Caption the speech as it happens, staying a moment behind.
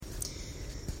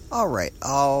All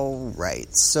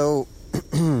right. So,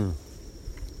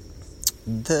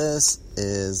 this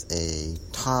is a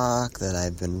talk that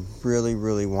I've been really,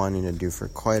 really wanting to do for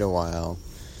quite a while.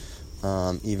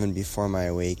 Even before my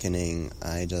awakening,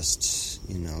 I just,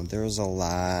 there was a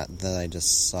lot that I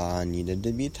just saw needed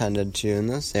to be tended to in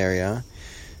this area.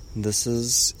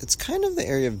 It's kind of the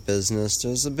area of business.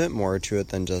 There's a bit more to it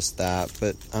than just that,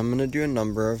 but I'm going to do a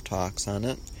number of talks on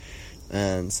it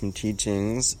and some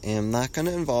teachings. And I'm not going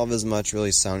to involve as much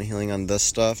really sound healing on this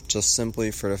stuff, just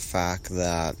simply for the fact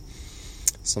that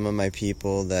some of my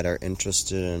people that are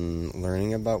interested in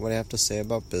learning about what I have to say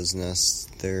about business,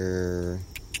 it's a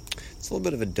little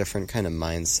bit of a different kind of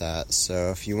mindset.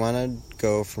 So if you want to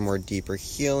go for more deeper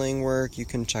healing work, you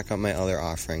can check out my other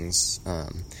offerings.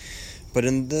 But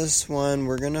in this one,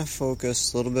 we're going to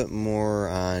focus a little bit more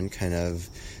on kind of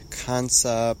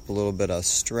concept, a little bit of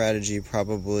strategy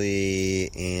probably,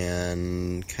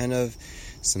 and kind of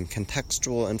some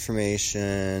contextual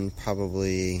information,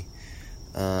 probably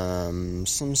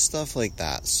some stuff like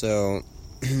that. So,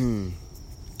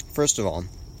 first of all,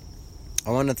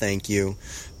 I want to thank you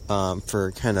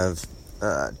for kind of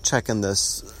checking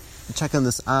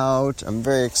this out. I'm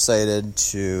very excited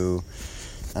to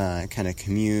kind of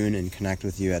commune and connect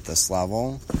with you at this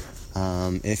level.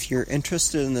 If you're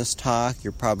interested in this talk,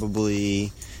 you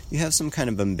have some kind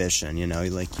of ambition,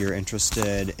 like you're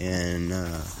interested in,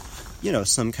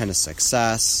 some kind of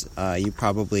success. You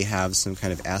probably have some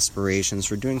kind of aspirations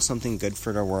for doing something good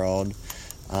for the world.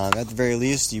 At the very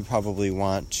least, you probably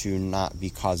want to not be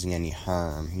causing any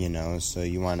harm, so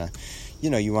you want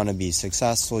to be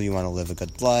successful, you want to live a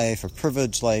good life, a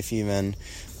privileged life even,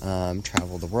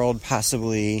 travel the world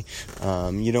possibly,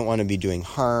 you don't want to be doing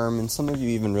harm, and some of you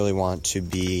even really want to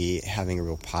be having a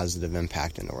real positive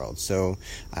impact in the world. So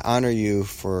I honor you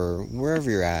for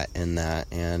wherever you're at in that,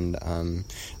 and I'm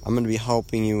going to be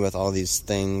helping you with all these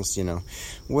things,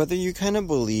 whether you kind of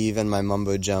believe in my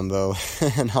mumbo jumbo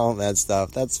and all that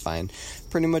stuff, that's fine.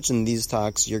 Pretty much in these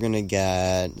talks, you're going to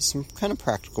get some kind of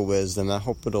practical wisdom. I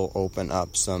hope it'll open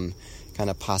up some kind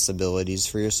of possibilities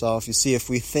for yourself. You see, if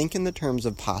we think in the terms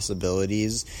of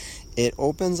possibilities, it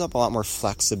opens up a lot more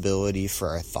flexibility for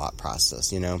our thought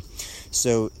process,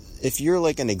 So if you're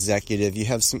like an executive, you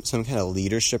have some kind of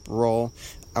leadership role,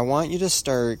 I want you to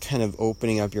start kind of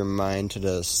opening up your mind to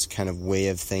this kind of way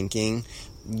of thinking.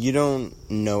 You don't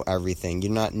know everything.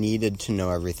 You're not needed to know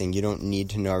everything. You don't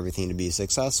need to know everything to be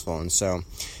successful. And so,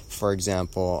 for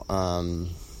example,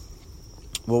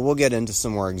 we'll get into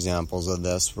some more examples of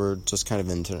this. We're just kind of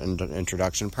into the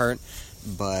introduction part.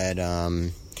 But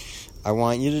I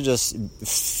want you to just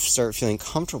start feeling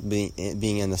comfortable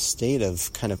being in a state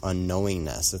of kind of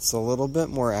unknowingness. It's a little bit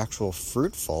more actual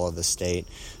fruitful of a state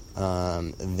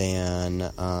than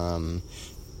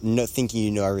thinking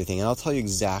you know everything. And I'll tell you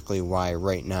exactly why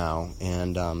right now,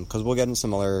 and because we'll get into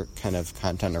some other kind of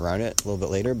content around it a little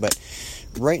bit later. But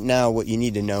right now, what you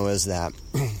need to know is that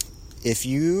if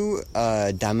you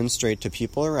demonstrate to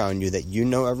people around you that you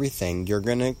know everything, you're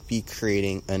going to be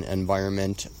creating an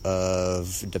environment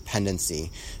of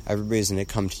dependency. Everybody's going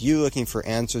to come to you looking for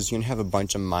answers. You're going to have a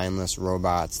bunch of mindless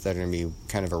robots that are going to be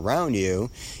kind of around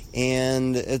you,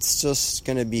 and it's just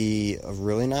going to be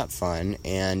really not fun,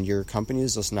 and your company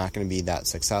is just not going to be that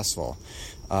successful.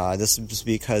 This is just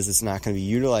because it's not going to be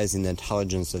utilizing the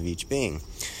intelligence of each being.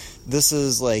 This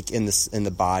is like in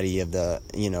the body of the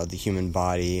human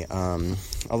body. A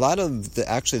lot of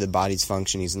the body's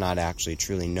functioning is not actually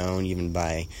truly known even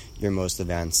by your most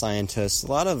advanced scientists. A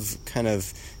lot of kind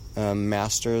of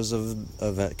masters of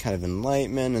kind of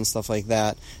enlightenment and stuff like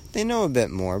that, they know a bit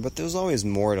more, but there's always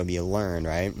more to be learned,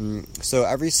 right? So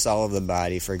every cell of the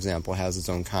body, for example, has its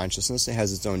own consciousness. It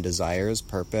has its own desires,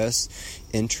 purpose,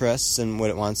 interests, and what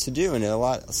it wants to do. And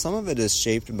some of it is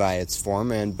shaped by its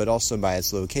form, but also by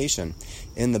its location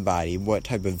in the body, what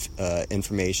type of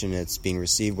information it's being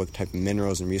received, what type of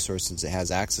minerals and resources it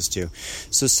has access to.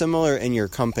 So similar in your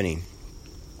company.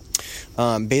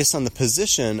 Based on the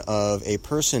position of a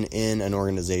person in an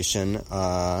organization,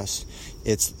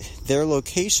 it's their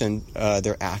location,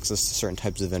 their access to certain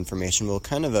types of information will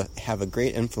kind of have a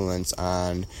great influence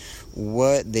on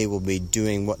what they will be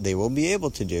doing, what they will be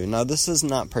able to do. Now, this is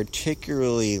not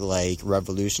particularly like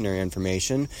revolutionary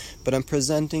information, but I'm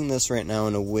presenting this right now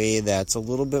in a way that's a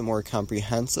little bit more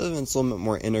comprehensive and it's a little bit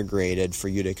more integrated for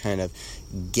you to kind of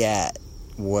get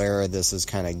where this is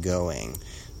kind of going.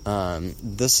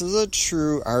 This is a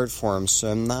true art form,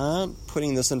 so I'm not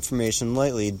putting this information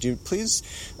lightly. Please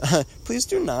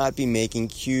do not be making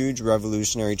huge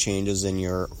revolutionary changes in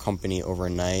your company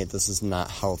overnight. This is not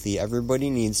healthy.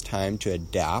 Everybody needs time to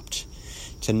adapt.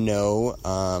 to know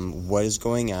what is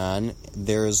going on.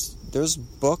 There's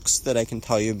books that I can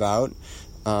tell you about.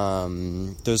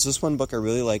 There's this one book I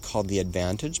really like called The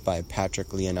Advantage by Patrick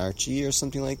Leonardi or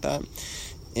something like that.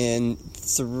 And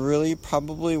it's really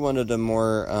probably one of the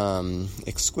more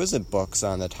exquisite books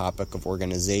on the topic of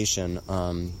organization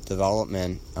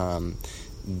development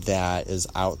that is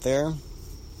out there.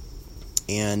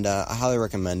 And I highly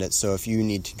recommend it. So if you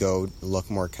need to go look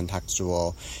more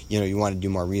contextual, you want to do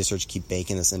more research, keep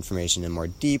baking this information in more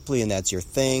deeply, and that's your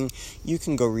thing, you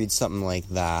can go read something like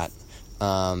that.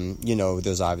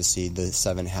 There's obviously the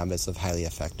 7 Habits of Highly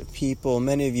Effective People.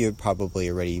 Many of you have probably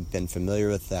already been familiar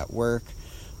with that work.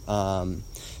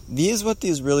 What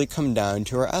these really come down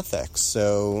to are ethics.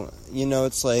 So,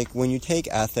 it's like when you take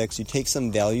ethics, you take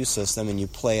some value system and you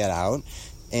play it out,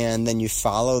 and then you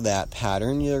follow that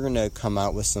pattern, you're going to come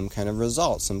out with some kind of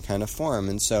result, some kind of form.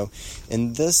 And so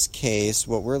in this case,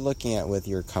 what we're looking at with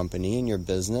your company and your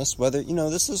business, whether,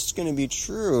 this is going to be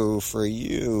true for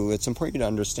you, it's important to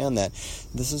understand that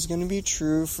this is going to be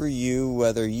true for you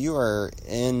whether you are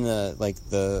in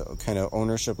the kind of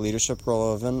ownership, leadership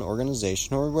role of an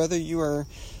organization, or whether you're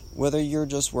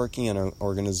just working in an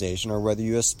organization, or whether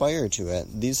you aspire to it.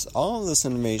 All of this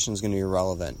information is going to be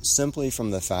relevant simply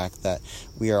from the fact that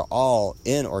we are all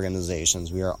in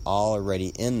organizations. We are all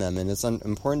already in them. And it's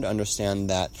important to understand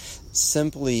that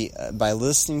simply by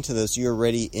listening to this, you're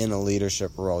already in a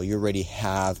leadership role. You already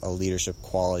have a leadership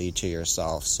quality to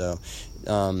yourself. So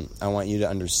I want you to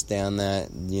understand that.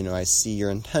 I see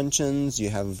your intentions. You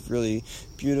have really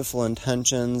beautiful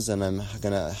intentions, and I'm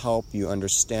going to help you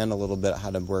understand a little bit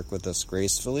how to work with this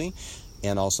gracefully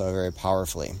and also very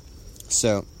powerfully.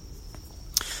 So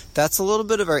that's a little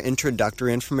bit of our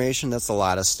introductory information. That's a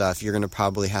lot of stuff. You're going to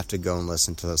probably have to go and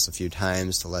listen to this a few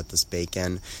times to let this bake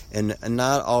in, and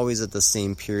not always at the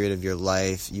same period of your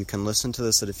life. You can listen to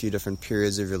this at a few different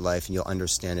periods of your life, and you'll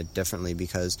understand it differently,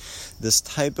 because this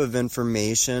type of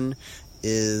information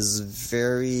is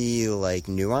very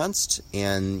nuanced,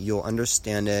 and you'll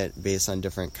understand it based on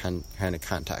different kind of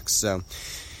contexts. So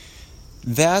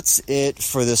that's it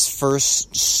for this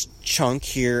first chunk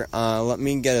here. Let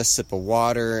me get a sip of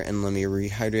water and let me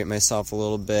rehydrate myself a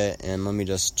little bit, and let me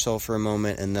just chill for a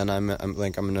moment, and then I'm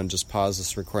going to just pause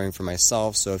this recording for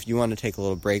myself. So if you want to take a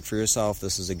little break for yourself,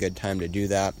 this is a good time to do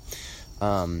that.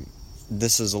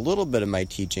 This is a little bit of my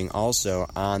teaching also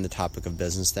on the topic of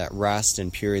business, that rest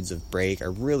and periods of break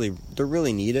are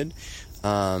really needed.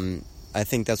 I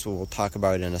think that's what we'll talk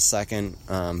about in a second,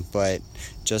 but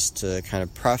just to kind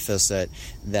of preface it,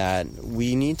 that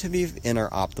we need to be in our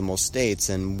optimal states,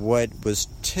 and what was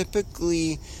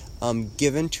typically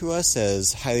given to us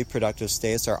as highly productive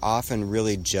states are often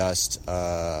really just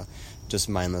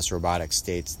mindless robotic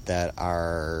states that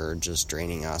are just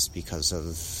draining us because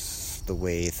of the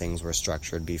way things were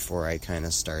structured before I kind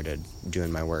of started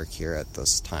doing my work here at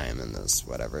this time and this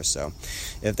whatever. So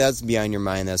if that's beyond your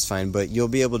mind, that's fine, but you'll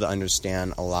be able to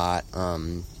understand a lot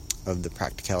of the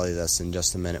practicality of this in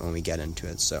just a minute when we get into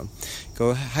it. So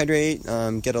go hydrate, get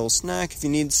a little snack if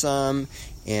you need some,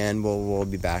 and we'll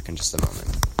be back in just a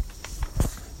moment.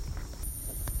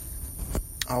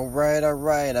 All right,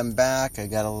 I'm back. I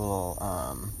got a little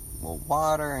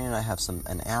water, and I have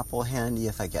an apple handy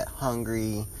if I get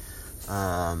hungry.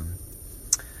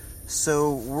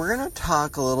 So we're going to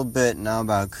talk a little bit now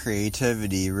about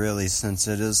creativity, really, since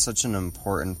it is such an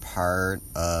important part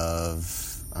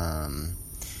of,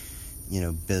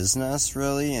 business,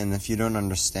 really. And if you don't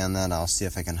understand that, I'll see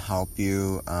if I can help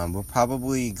you. We'll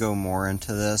probably go more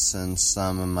into this in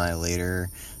some of my later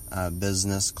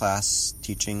business class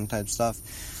teaching type stuff.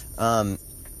 Let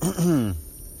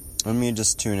me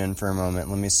just tune in for a moment.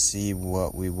 Let me see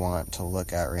what we want to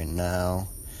look at right now.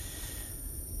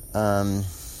 Alright,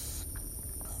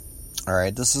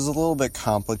 this is a little bit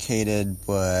complicated,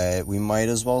 but we might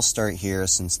as well start here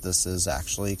since this is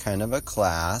actually kind of a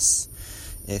class.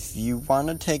 If you want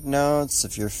to take notes,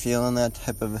 if you're feeling that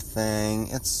type of a thing,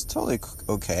 it's totally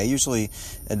okay. I usually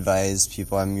advise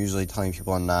people, I'm usually telling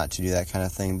people not to do that kind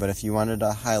of thing, but if you wanted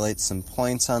to highlight some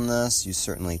points on this, you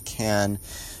certainly can,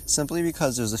 simply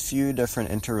because there's a few different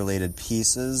interrelated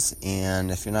pieces, and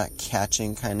if you're not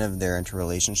catching kind of their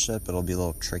interrelationship, it'll be a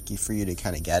little tricky for you to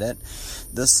kind of get it.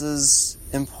 This is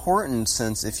important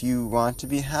since if you want to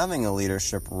be having a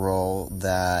leadership role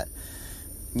that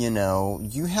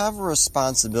you have a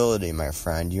responsibility, my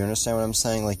friend. You understand what I'm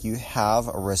saying? You have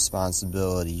a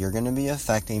responsibility. You're going to be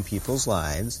affecting people's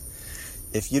lives.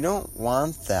 If you don't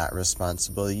want that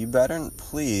responsibility, you better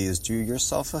please do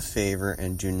yourself a favor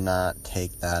and do not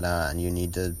take that on. You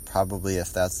need to probably,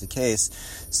 if that's the case,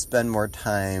 spend more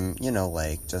time,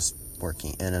 just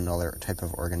working in another type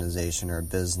of organization or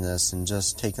business, and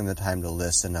just taking the time to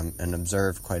listen and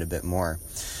observe quite a bit more.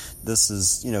 This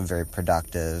is, very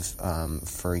productive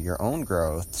for your own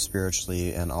growth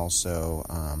spiritually, and also,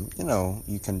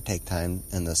 you can take time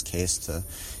in this case to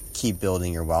keep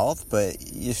building your wealth. But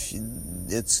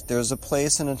there's a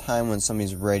place and a time when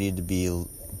somebody's ready to be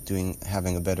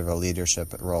having a bit of a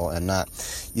leadership role and not.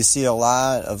 You see, a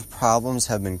lot of problems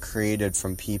have been created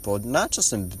from people, not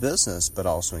just in business, but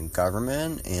also in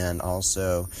government, and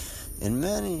also in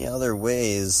many other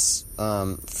ways,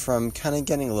 from kind of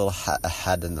getting a little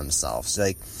ahead of themselves.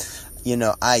 Like,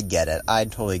 I get it. I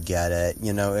totally get it.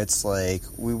 It's like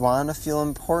we want to feel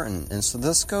important. And so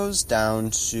this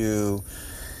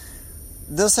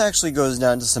actually goes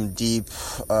down to some deep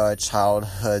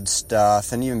childhood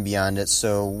stuff and even beyond it.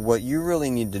 So what you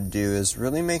really need to do is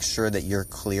really make sure that you're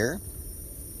clear.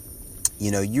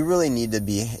 You really need to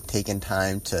be taking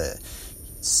time to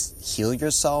heal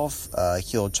yourself,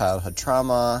 heal childhood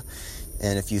trauma.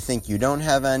 And if you think you don't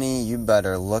have any, you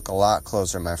better look a lot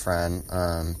closer, my friend.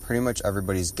 Pretty much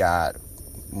everybody's got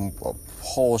a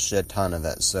whole shit ton of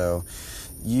it. So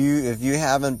if you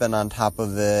haven't been on top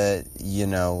of it, you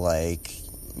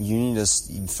need to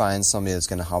find somebody that's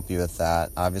going to help you with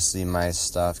that. Obviously, my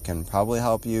stuff can probably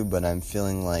help you, but I'm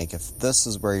feeling like if this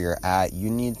is where you're at,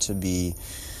 you need to be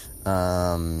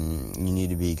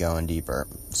going deeper.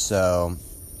 So,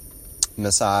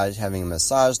 having a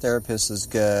massage therapist is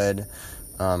good.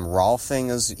 Rolfing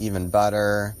is even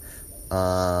better.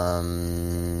 Let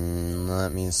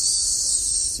me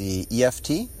see.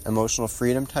 EFT, emotional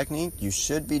freedom technique. You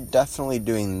should be definitely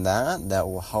doing that. That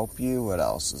will help you. What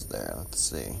else is there? Let's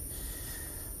see.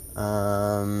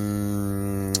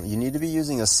 You need to be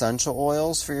using essential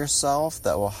oils for yourself.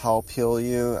 That will help heal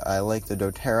you. I like the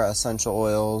doTERRA essential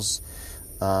oils.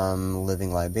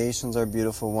 Living libations are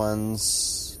beautiful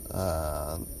ones.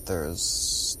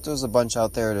 There's a bunch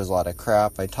out there. There's a lot of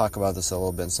crap. I talk about this a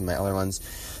little bit in some of my other ones.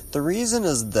 The reason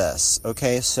is this,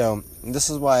 okay? So this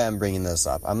is why I'm bringing this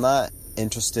up. I'm not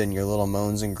interested in your little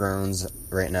moans and groans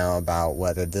right now about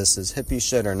whether this is hippie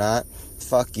shit or not.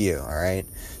 Fuck you, all right?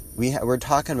 We're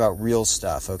talking about real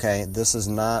stuff, okay? This is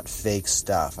not fake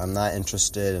stuff. I'm not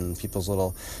interested in people's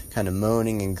little kind of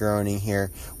moaning and groaning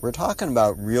here. We're talking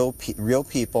about real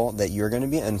people that you're going to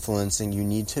be influencing. You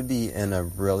need to be in a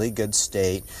really good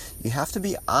state. You have to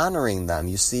be honoring them.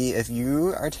 You see, if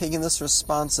you are taking this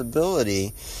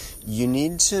responsibility, you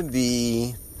need to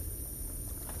be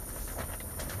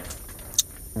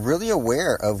really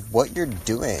aware of what you're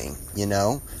doing,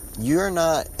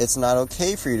 It's not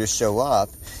okay for you to show up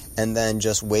and then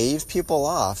just wave people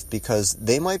off because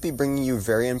they might be bringing you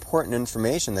very important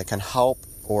information that can help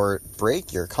or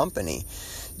break your company.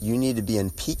 You need to be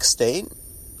in peak state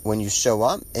when you show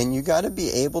up, and you got to be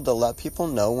able to let people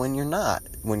know when you're not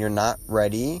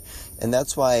ready. And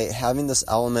that's why having this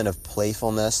element of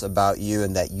playfulness about you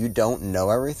and that you don't know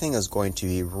everything is going to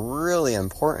be really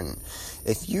important.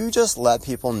 If you just let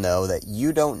people know that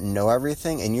you don't know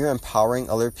everything, and you're empowering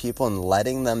other people and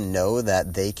letting them know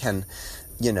that they can,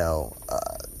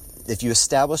 if you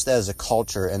establish that as a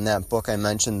culture, in that book I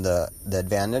mentioned, The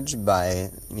Advantage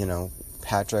by,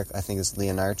 Patrick, I think it's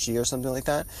Leonardi or something like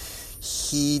that,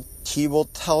 he will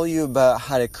tell you about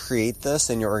how to create this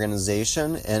in your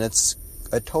organization, and it's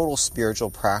a total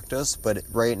spiritual practice, but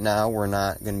right now we're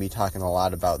not going to be talking a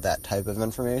lot about that type of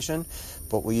information.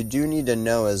 But what you do need to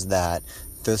know is that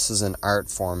this is an art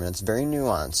form, and it's very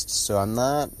nuanced. So I'm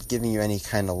not giving you any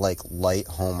kind of light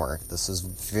homework. This is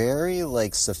very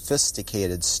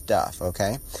sophisticated stuff,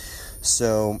 okay?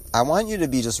 So I want you to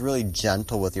be just really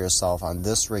gentle with yourself on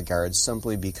this regard,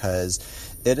 simply because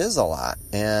it is a lot.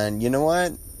 And you know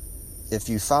what? If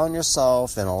you found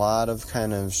yourself in a lot of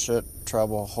kind of shit,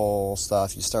 trouble, hole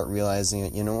stuff, you start realizing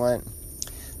it, you know what?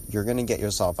 You're going to get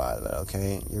yourself out of it,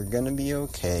 okay? You're going to be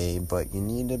okay, but you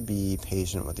need to be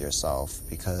patient with yourself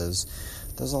because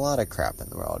there's a lot of crap in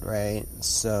the world, right?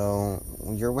 So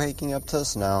you're waking up to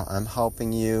this now. I'm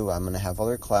helping you. I'm going to have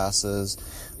other classes.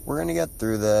 We're going to get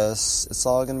through this. It's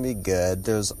all going to be good.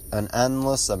 There's an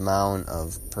endless amount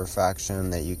of perfection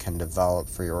that you can develop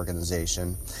for your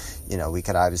organization. We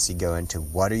could obviously go into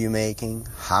what are you making?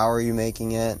 How are you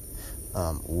making it?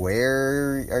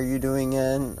 Where are you doing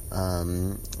it?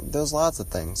 There's lots of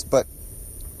things. But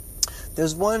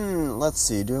there's one, let's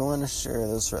see, do I want to share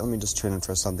this? Let me just tune in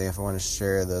for something if I want to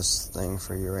share this thing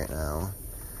for you right now.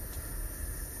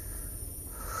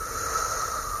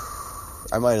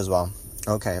 I might as well.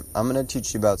 Okay, I'm going to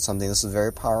teach you about something. This is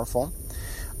very powerful.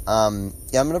 I'm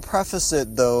going to preface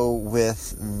it, though,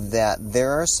 with that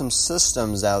there are some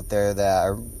systems out there that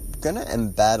are going to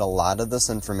embed a lot of this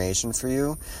information for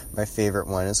you. My favorite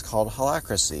one is called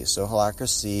Holacracy. So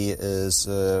Holacracy is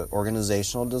an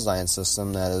organizational design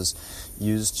system that is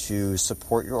used to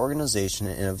support your organization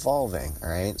in evolving, all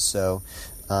right? So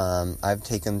I've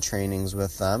taken trainings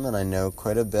with them, and I know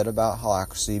quite a bit about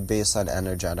Holacracy based on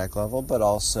energetic level, but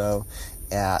also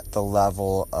at the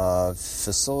level of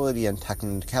facility and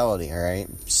technicality, all right?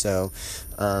 So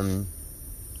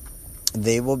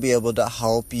they will be able to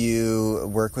help you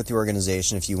work with your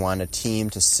organization if you want a team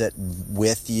to sit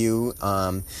with you.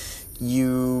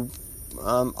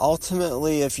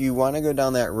 Ultimately, if you want to go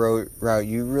down that route,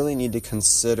 you really need to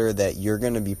consider that you're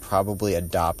going to be probably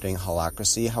adopting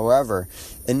Holacracy. However,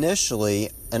 initially,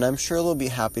 and I'm sure they'll be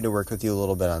happy to work with you a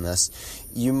little bit on this,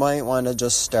 you might want to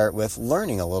just start with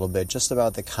learning a little bit just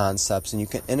about the concepts, and you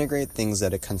can integrate things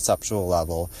at a conceptual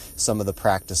level, some of the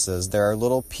practices. There are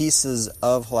little pieces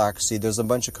of Holacracy. There's a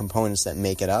bunch of components that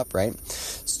make it up, right?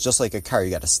 It's just like a car.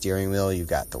 You got a steering wheel, you've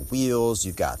got the wheels,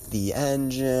 you've got the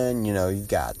engine, you've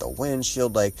got the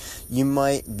windshield. Like, you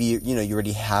might be, you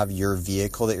already have your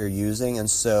vehicle that you're using, and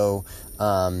so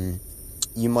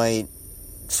you might,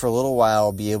 for a little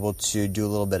while, be able to do a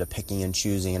little bit of picking and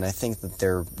choosing, and I think that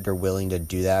they're willing to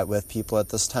do that with people at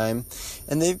this time,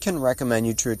 and they can recommend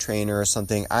you to a trainer or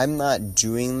something. I'm not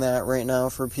doing that right now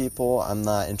for people. I'm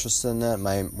not interested in that.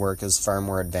 My work is far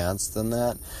more advanced than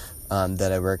that.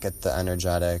 That I work at the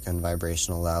energetic and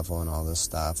vibrational level and all this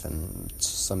stuff, and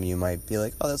some of you might be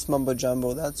like, oh, that's mumbo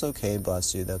jumbo. That's okay,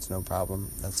 bless you, that's no problem,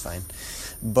 that's fine.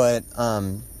 But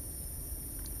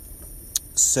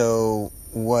so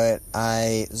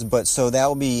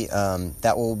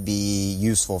that will be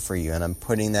useful for you, and I'm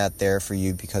putting that there for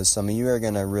you because some of you are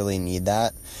going to really need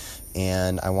that,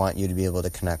 and I want you to be able to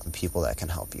connect with people that can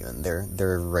help you, and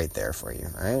they're right there for you.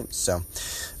 All right, so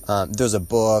there's a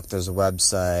book, there's a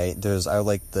website, I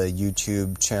like the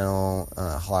YouTube channel,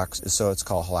 so it's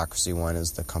called Holacracy One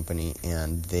is the company,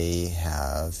 and they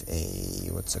have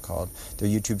their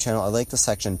YouTube channel. I like the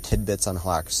section Tidbits on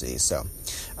Holacracy. So,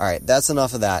 all right, that's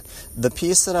enough of that. The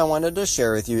piece that I wanted to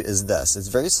share with you is this. It's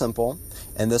very simple,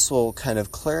 and this will kind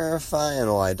of clarify and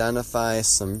will identify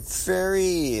some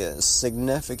very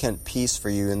significant piece for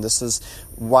you, and this is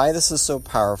why this is so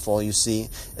powerful, you see,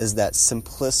 is that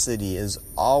simplicity is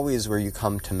always where you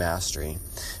come to mastery.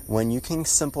 When you can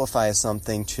simplify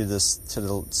something to the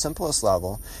simplest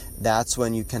level, that's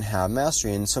when you can have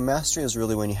mastery. And so mastery is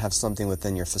really when you have something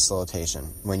within your facilitation,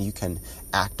 when you can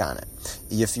act on it.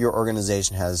 If your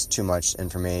organization has too much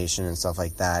information and stuff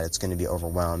like that, it's going to be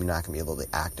overwhelmed. You're not going to be able to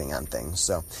be acting on things.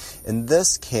 So in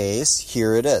this case,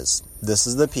 here it is. This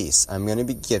is the piece I'm going to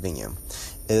be giving you.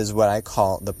 It is what I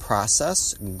call the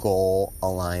process goal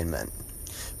alignment.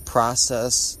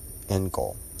 Process and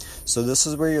goal. So this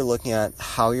is where you're looking at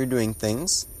how you're doing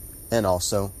things, and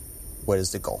also what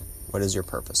is the goal? What is your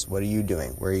purpose? What are you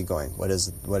doing? Where are you going? What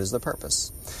is the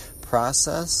purpose?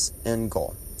 Process and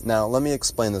goal. Now, let me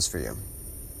explain this for you.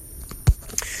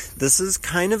 This is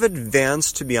kind of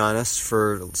advanced, to be honest,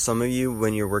 for some of you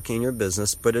when you're working in your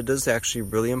business, but it is actually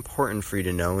really important for you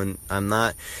to know. And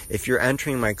if you're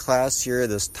entering my class here,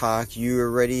 this talk, you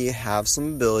already have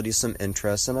some ability, some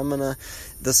interest, and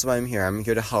this is why I'm here. I'm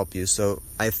here to help you. So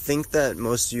I think that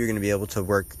most of you are going to be able to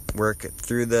work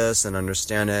through this and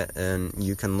understand it, and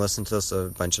you can listen to this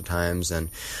a bunch of times, and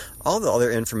all the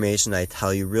other information I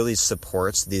tell you really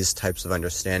supports these types of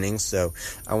understandings. So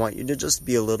I want you to just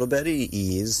be a little bit at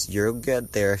ease. You'll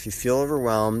get there. If you feel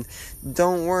overwhelmed,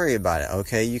 don't worry about it,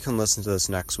 okay? You can listen to this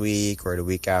next week or the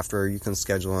week after. You can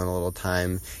schedule in a little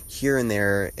time here and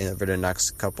there over the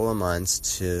next couple of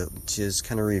months to just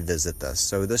kind of revisit this.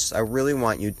 So I really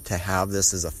want you to have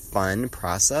this as a fun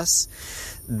process.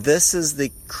 This is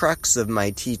the crux of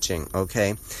my teaching,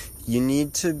 okay? You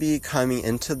need to be coming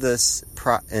into this,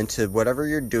 into whatever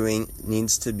you're doing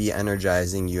needs to be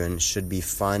energizing you and should be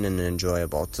fun and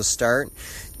enjoyable. To start,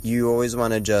 you always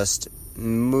want to just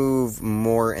move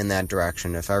more in that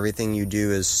direction. If everything you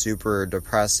do is super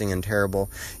depressing and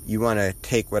terrible, you want to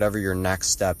take whatever your next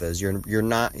step is. You're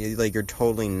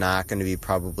totally not going to be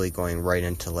probably going right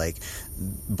into like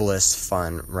bliss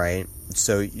fun, right?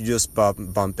 So you just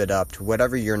bump it up to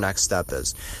whatever your next step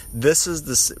is.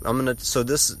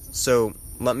 So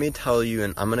let me tell you,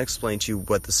 and I'm going to explain to you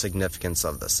what the significance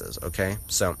of this is, okay?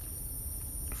 So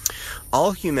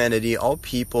all humanity, all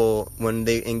people, when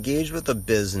they engage with a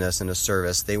business and a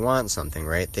service, they want something,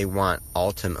 right? They want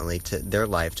ultimately their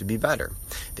life to be better.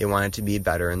 They want it to be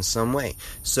better in some way.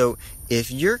 So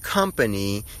if your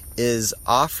company is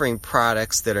offering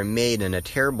products that are made in a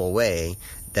terrible way,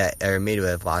 that are made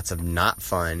with lots of not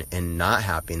fun and not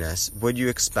happiness, what do you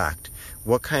expect?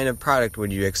 What kind of product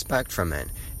would you expect from it?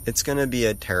 it's going to be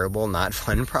a terrible, not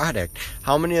fun product.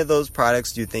 How many of those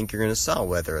products do you think you're going to sell,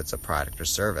 whether it's a product or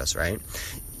service, right?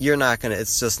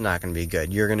 It's just not going to be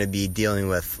good. You're going to be dealing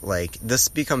with, like, this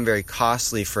become very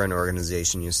costly for an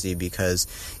organization, you see, because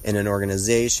in an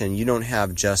organization, you don't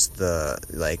have just the,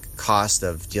 like, cost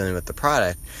of dealing with the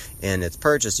product and its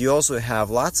purchase. You also have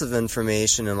lots of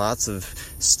information and lots of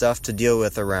stuff to deal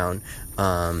with around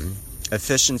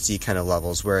efficiency kind of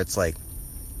levels, where it's like,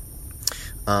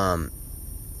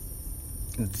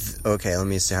 okay, let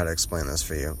me see how to explain this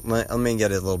for you. Let me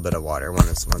get a little bit of water. One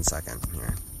second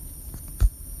here.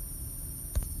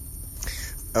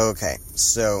 Okay,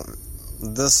 so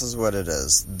this is what it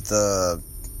is.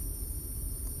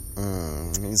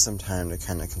 I need some time to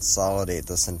kind of consolidate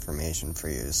this information for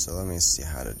you, so let me see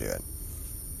how to do it.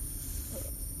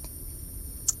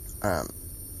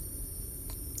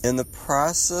 In the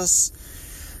process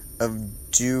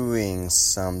of doing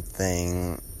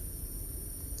something,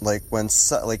 like if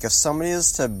somebody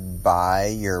is to buy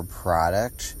your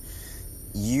product,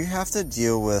 you have to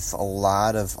deal with a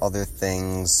lot of other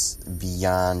things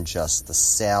beyond just the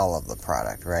sale of the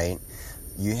product, right?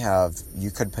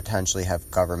 You could potentially have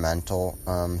governmental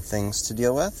things to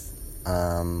deal with,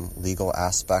 legal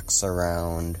aspects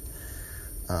around,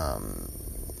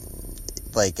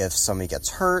 like if somebody gets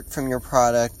hurt from your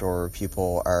product, or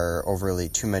people are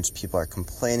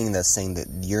complaining, that saying that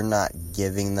you're not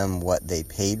giving them what they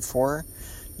paid for,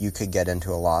 you could get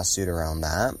into a lawsuit around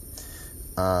that.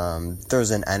 There's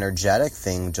an energetic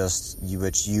thing,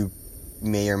 which you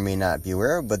may or may not be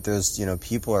aware of, but there's,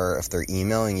 people if they're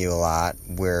emailing you a lot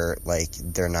where, like,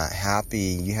 they're not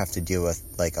happy, you have to deal with,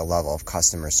 like, a level of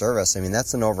customer service. I mean,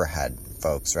 that's an overhead,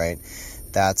 folks, right?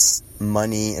 That's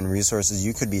money and resources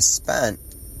you could be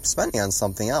spending on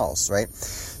something else, right?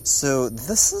 So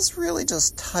this is really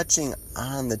just touching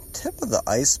on the tip of the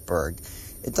iceberg.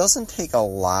 It doesn't take a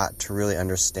lot to really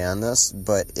understand this,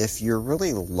 but if you're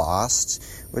really lost,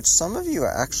 which some of you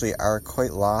actually are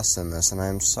quite lost in this, and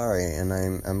I'm sorry, and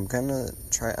I'm gonna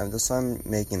try, that's why I'm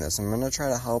making this, I'm gonna try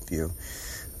to help you.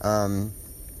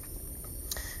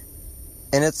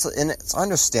 And it's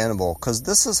understandable, because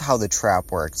this is how the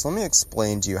trap works. Let me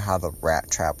explain to you how the rat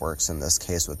trap works in this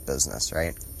case with business,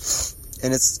 right?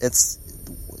 And it's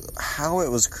how it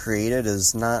was created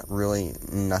is not really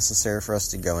necessary for us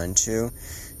to go into.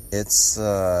 It's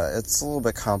a little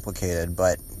bit complicated,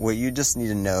 but what you just need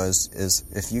to know is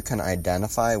if you can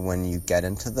identify when you get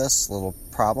into this little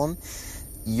problem,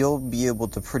 you'll be able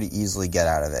to pretty easily get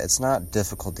out of it. It's not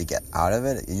difficult to get out of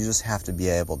it. You just have to be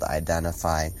able to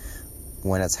identify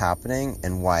when it's happening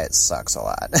and why it sucks a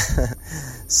lot.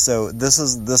 So this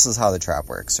is how the trap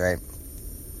works, right?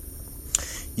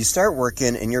 You start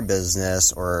working in your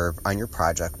business or on your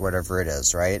project, whatever it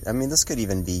is, right? I mean, this could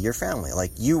even be your family.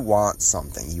 Like, you want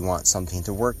something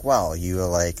to work well. You're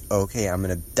like, okay, I'm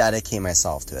going to dedicate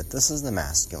myself to it. This is the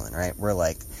masculine, right? We're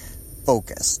like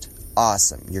focused,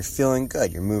 awesome. You're feeling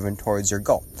good. You're moving towards your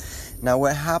goal. Now,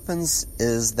 what happens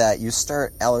is that you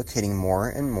start allocating more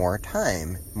and more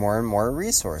time, more and more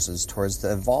resources towards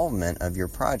the involvement of your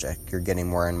project. You're getting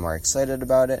more and more excited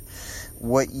about it.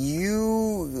 What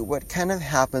kind of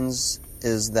happens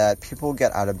is that people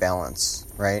get out of balance,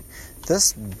 right?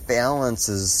 This balance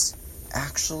is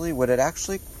actually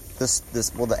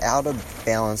the out of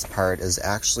balance part is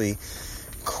actually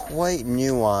quite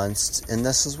nuanced, and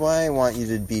this is why I want you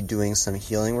to be doing some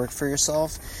healing work for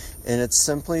yourself. And it's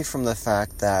simply from the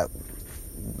fact that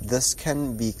this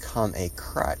can become a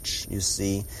crutch, you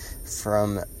see,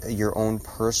 from your own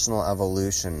personal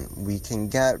evolution. We can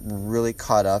get really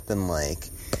caught up in like,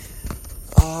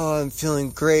 oh, I'm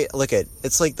feeling great.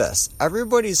 It's like this.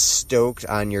 Everybody's stoked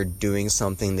on you're doing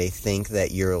something. They think that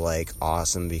you're like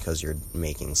awesome because you're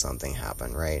making something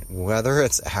happen, right? Whether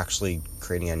it's actually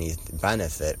creating any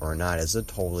benefit or not is a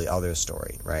totally other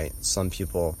story, right? Some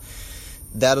people,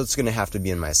 that is going to have to be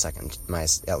in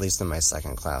at least in my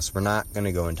second class. We're not going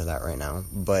to go into that right now,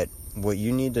 but what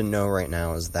you need to know right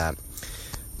now is that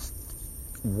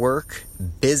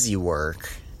busy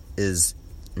work is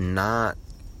not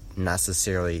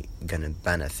necessarily going to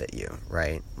benefit you,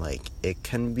 right? Like, it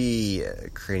can be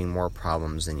creating more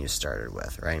problems than you started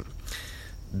with, right?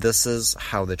 This is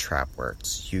how the trap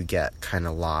works. You get kind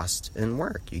of lost in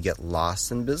work. You get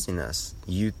lost in busyness.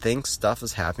 You think stuff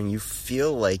is happening. You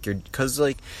feel like because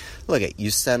you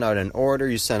send out an order,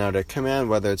 you send out a command,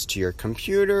 whether it's to your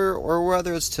computer or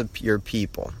whether it's to your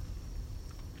people,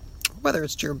 whether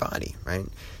it's to your body, right?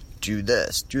 Do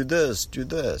this,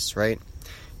 right?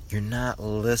 You're not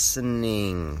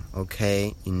listening,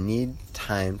 okay? You need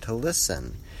time to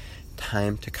listen.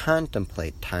 Time to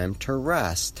contemplate, time to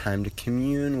rest, time to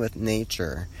commune with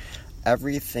nature.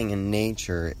 everything in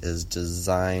nature is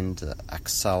designed to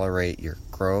accelerate your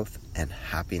growth and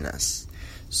happiness.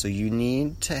 So you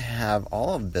need to have,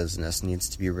 all of business needs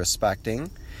to be respecting,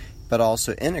 but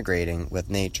also integrating with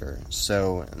nature.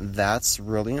 So that's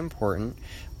really important.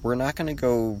 We're not going to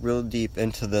go real deep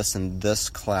into this in this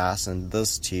class and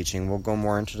this teaching. We'll go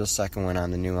more into the second one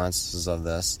on the nuances of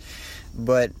this.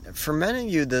 But for many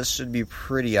of you, this should be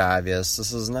pretty obvious.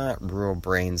 This is not real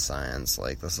brain science.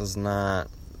 Like, this is not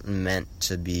meant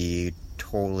to be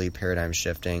totally paradigm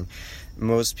shifting.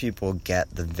 Most people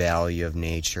get the value of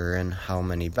nature and how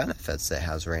many benefits it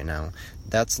has right now.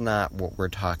 That's not what we're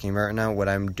talking about right now. What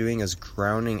I'm doing is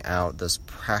grounding out this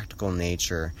practical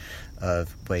nature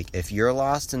of, like, if you're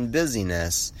lost in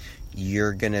busyness,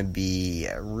 you're going to be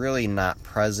really not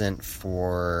present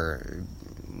for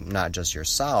not just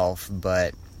yourself,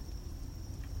 but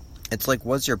it's like,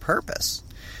 what's your purpose?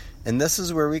 And this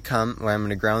is where I'm going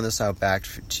to ground this out back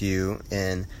to you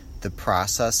in the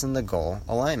process and the goal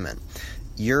alignment.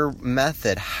 Your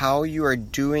method, how you are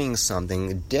doing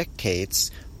something, dictates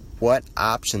what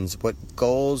options, what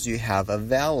goals you have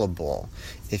available.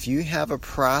 If you have a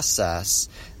process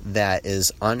that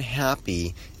is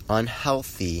unhappy,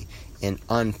 unhealthy, and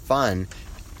unfun,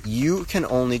 you can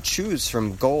only choose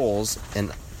from goals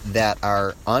that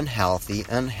are unhealthy,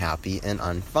 unhappy, and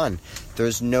unfun.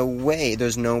 There's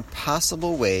no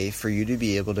possible way for you to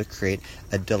be able to create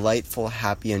a delightful,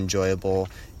 happy, enjoyable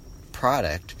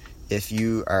product if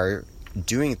you are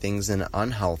doing things in an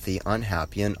unhealthy,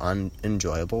 unhappy, and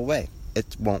unenjoyable way.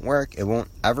 It won't work. It won't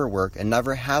ever work. It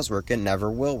never has worked. It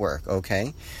never will work,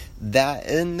 okay? That,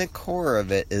 in the core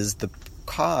of it, is the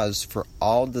cause for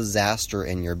all disaster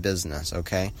in your business,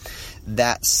 okay?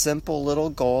 That simple little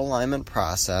goal alignment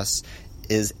process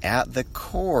is at the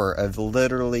core of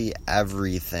literally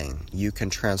everything. You can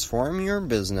transform your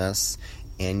business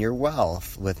and your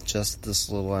wealth with just this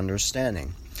little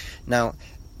understanding. Now,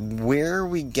 where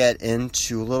we get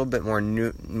into a little bit more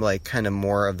kind of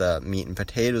more of the meat and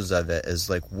potatoes of it is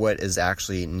like what is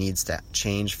actually needs to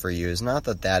change for you is not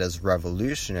that is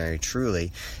revolutionary,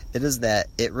 truly. It is that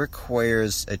it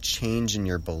requires a change in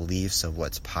your beliefs of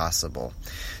what's possible.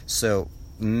 So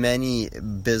many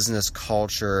business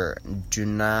culture do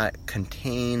not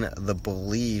contain the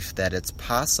belief that it's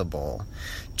possible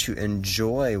to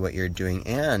enjoy what you're doing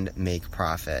and make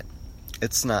profit.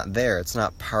 It's not there. It's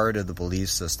not part of the belief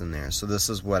system there. So this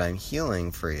is what I'm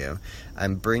healing for you.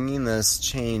 I'm bringing this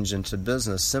change into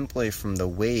business simply from the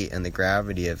weight and the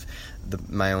gravity of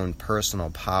my own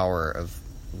personal power of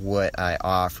what I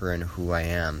offer and who I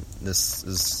am. This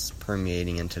is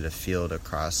permeating into the field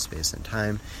across space and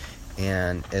time,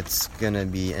 and it's going to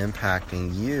be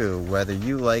impacting you whether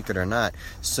you like it or not.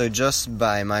 So just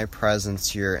by my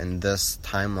presence here in this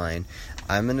timeline,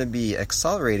 I'm going to be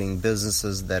accelerating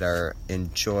businesses that are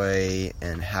in joy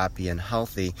and happy and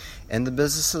healthy, and the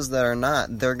businesses that are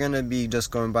not, they're going to be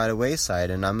just going by the wayside,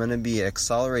 and I'm going to be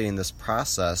accelerating this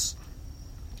process,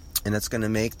 and it's going to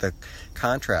make the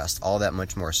contrast all that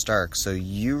much more stark. So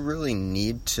you really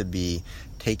need to be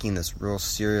taking this real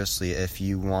seriously if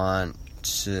you want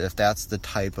to, if that's the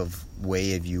type of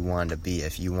wave you want to be,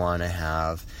 if you want to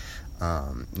have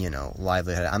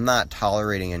livelihood. I'm not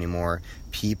tolerating anymore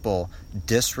people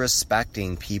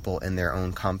disrespecting people in their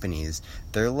own companies.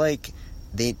 They're like,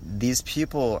 these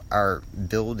people are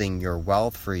building your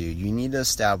wealth for you. You need to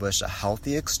establish a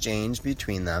healthy exchange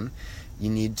between them. You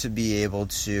need to be able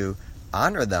to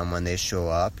honor them when they show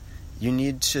up. You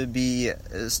need to be,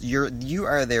 you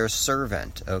are their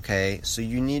servant, okay? So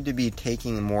you need to be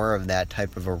taking more of that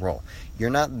type of a role. You're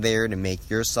not there to make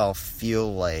yourself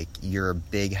feel like you're a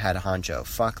big head honcho.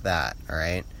 Fuck that, all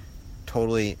right?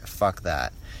 Totally fuck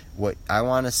that. What I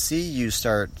want to see you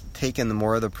start taking the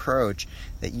more of the approach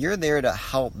that you're there to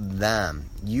help them.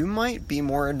 You might be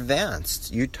more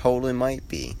advanced. You totally might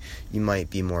be. You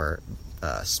might be more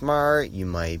smart, you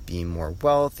might be more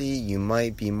wealthy, you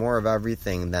might be more of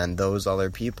everything than those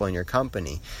other people in your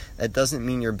company. That doesn't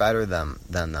mean you're better than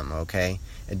them, okay?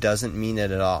 It doesn't mean it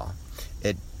at all.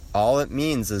 All it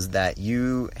means is that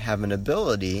you have an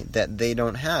ability that they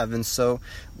don't have, and so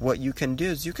what you can do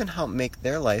is you can help make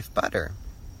their life better.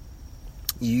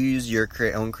 You use your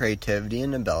own creativity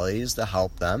and abilities to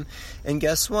help them, and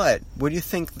guess what? What do you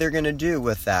think they're going to do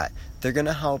with that? They're going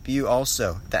to help you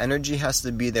also. The energy has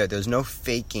to be there. There's no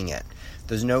faking it.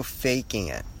 There's no faking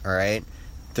it, all right?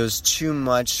 there's too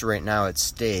much right now at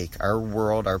stake. Our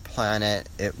world, our planet,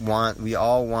 we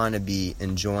all want to be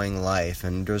enjoying life,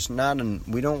 and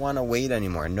we don't want to wait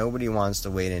anymore. Nobody wants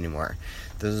to wait anymore.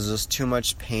 There's just too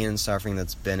much pain and suffering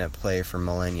that's been at play for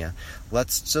millennia.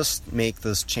 Let's just make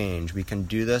this change. We can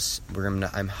do this.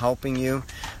 I'm helping you.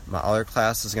 My other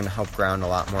class is going to help ground a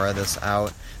lot more of this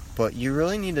out. But you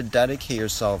really need to dedicate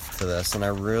yourself to this, and I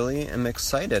really am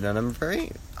excited, and I'm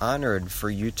very honored for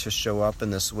you to show up in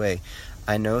this way.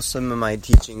 I know some of my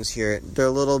teachings here, they're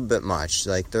a little bit much,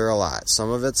 they're a lot. Some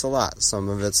of it's a lot, some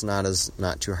of it's not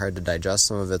too hard to digest,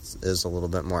 some of it is a little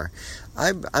bit more.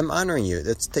 I'm honoring you.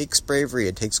 It takes bravery,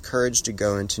 it takes courage to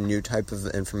go into new type of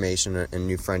information and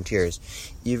new frontiers.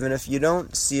 Even if you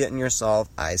don't see it in yourself,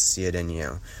 I see it in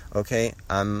you. Okay?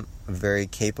 I'm a very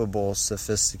capable,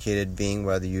 sophisticated being,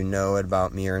 whether you know it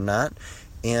about me or not,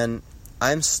 and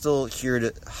I'm still here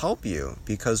to help you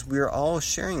because we're all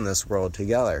sharing this world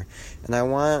together. And I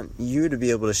want you to be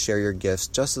able to share your gifts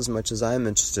just as much as I'm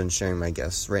interested in sharing my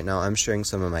gifts. Right now I'm sharing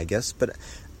some of my gifts, but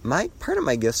part of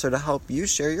my gifts are to help you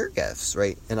share your gifts,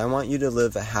 right? And I want you to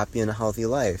live a happy and a healthy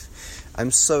life.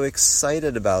 I'm so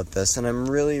excited about this, and I'm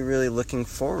really, really looking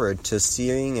forward to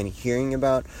seeing and hearing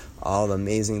about all the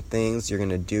amazing things you're going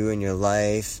to do in your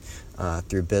life,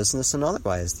 through business and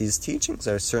otherwise. These teachings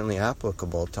are certainly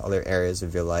applicable to other areas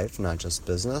of your life, not just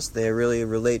business. They really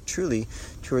relate truly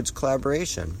towards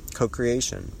collaboration,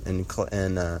 co-creation, and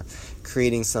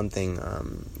creating something.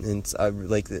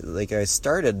 Like I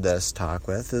started this talk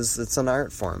with, it's an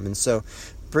art form, and so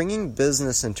bringing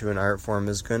business into an art form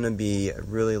is going to be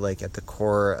really at the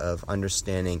core of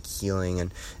understanding healing,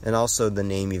 and also the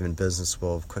name even business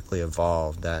will quickly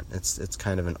evolve. That it's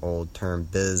kind of an old term,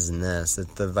 business.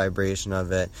 The vibration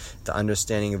of it, the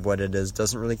understanding of what it is,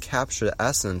 doesn't really capture the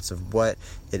essence of what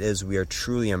it is we are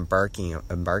truly embarking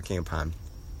upon.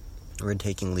 We're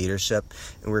taking leadership,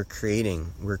 and we're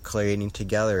creating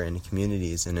together in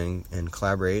communities and in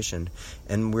collaboration,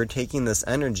 and we're taking this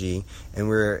energy, and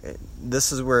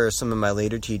this is where some of my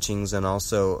later teachings and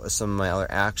also some of my other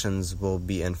actions will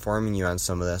be informing you on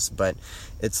some of this, but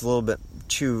it's a little bit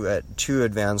too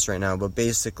advanced right now. But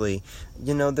basically,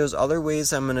 there's other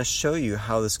ways I'm going to show you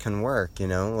how this can work.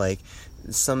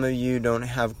 Some of you don't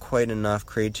have quite enough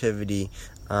creativity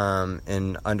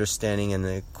and understanding,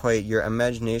 and your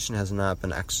imagination has not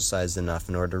been exercised enough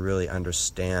in order to really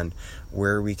understand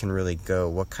where we can really go,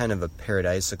 what kind of a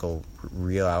paradisical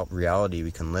reality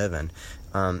we can live in.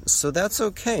 So that's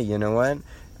okay. You know what?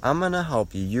 I'm going to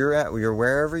help you. You're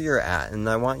wherever you're at, and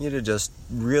I want you to just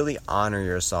really honor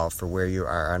yourself for where you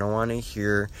are. I don't want to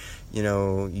hear,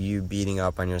 you beating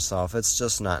up on yourself. It's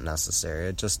just not necessary.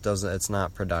 It's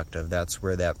not productive. That's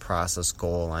where that process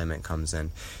goal alignment comes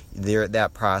in.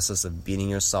 That process of beating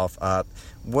yourself up,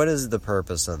 what is the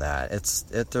purpose of that?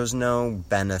 There's no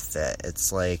benefit.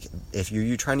 It's like, if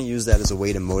you're trying to use that as a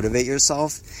way to motivate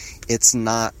yourself, it's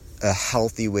not a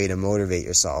healthy way to motivate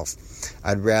yourself.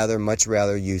 I'd much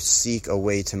rather you seek a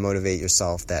way to motivate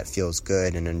yourself that feels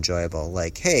good and enjoyable.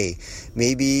 Like, hey,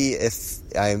 maybe if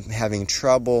I'm having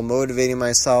trouble motivating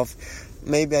myself,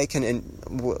 maybe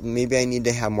I need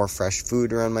to have more fresh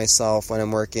food around myself when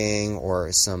I'm working,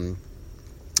 or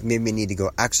maybe I need to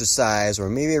go exercise, or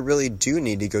maybe I really do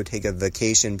need to go take a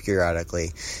vacation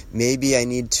periodically. Maybe I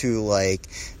need to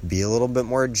be a little bit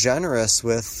more generous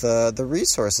with the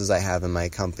resources I have in my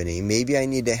company. Maybe I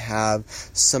need to have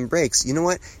some breaks. You know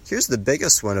what? Here's the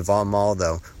biggest one of them all,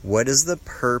 though. What is the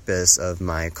purpose of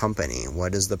my company?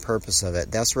 What is the purpose of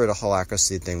it? That's where the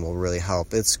Holacracy thing will really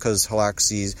help. It's because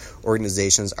Holacracy's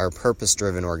organizations are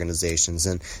purpose-driven organizations,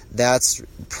 and that's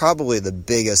probably the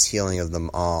biggest healing of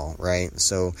them all, right?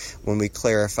 So when we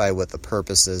clarify what the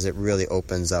purpose is, it really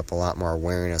opens up a lot more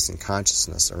awareness and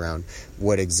consciousness around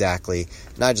what exactly,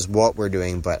 not just what we're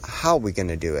doing, but how we're going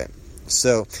to do it.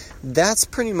 So that's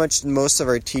pretty much most of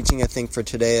our teaching, I think, for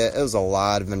today. It was a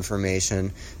lot of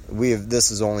information. This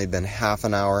has only been half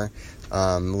an hour,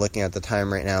 looking at the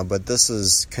time right now, but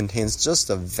this contains just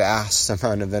a vast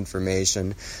amount of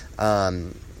information.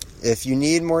 If you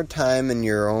need more time in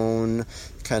your own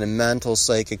kind of mental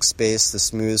psychic space to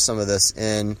smooth some of this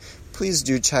in, please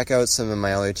do check out some of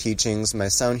my other teachings. My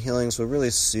sound healings will really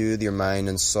soothe your mind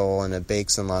and soul, and it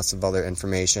bakes in lots of other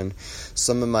information.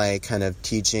 Some of my kind of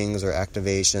teachings or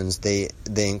activations,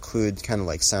 they include kind of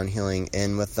like sound healing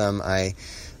in with them. I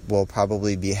will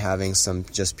probably be having some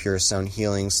just pure sound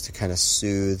healings to kind of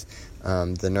soothe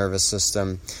the nervous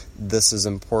system. This is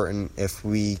important. If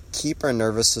we keep our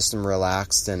nervous system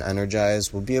relaxed and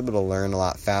energized, we'll be able to learn a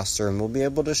lot faster, and we'll be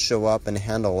able to show up and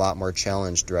handle a lot more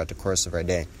challenge throughout the course of our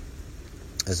day.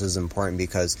 This is important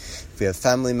because if we have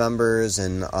family members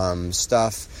and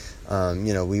stuff,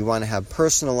 We want to have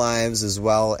personal lives as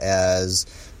well as,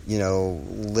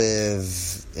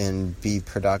 live and be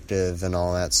productive and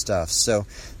all that stuff. So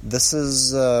this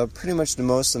is pretty much the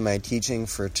most of my teaching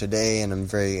for today, and I'm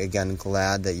very, again,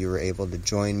 glad that you were able to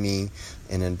join me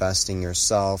in investing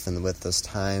yourself and with this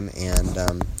time.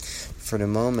 And for the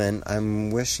moment,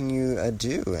 I'm wishing you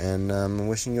adieu, and I'm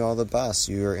wishing you all the best.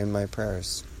 You are in my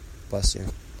prayers. Bless you.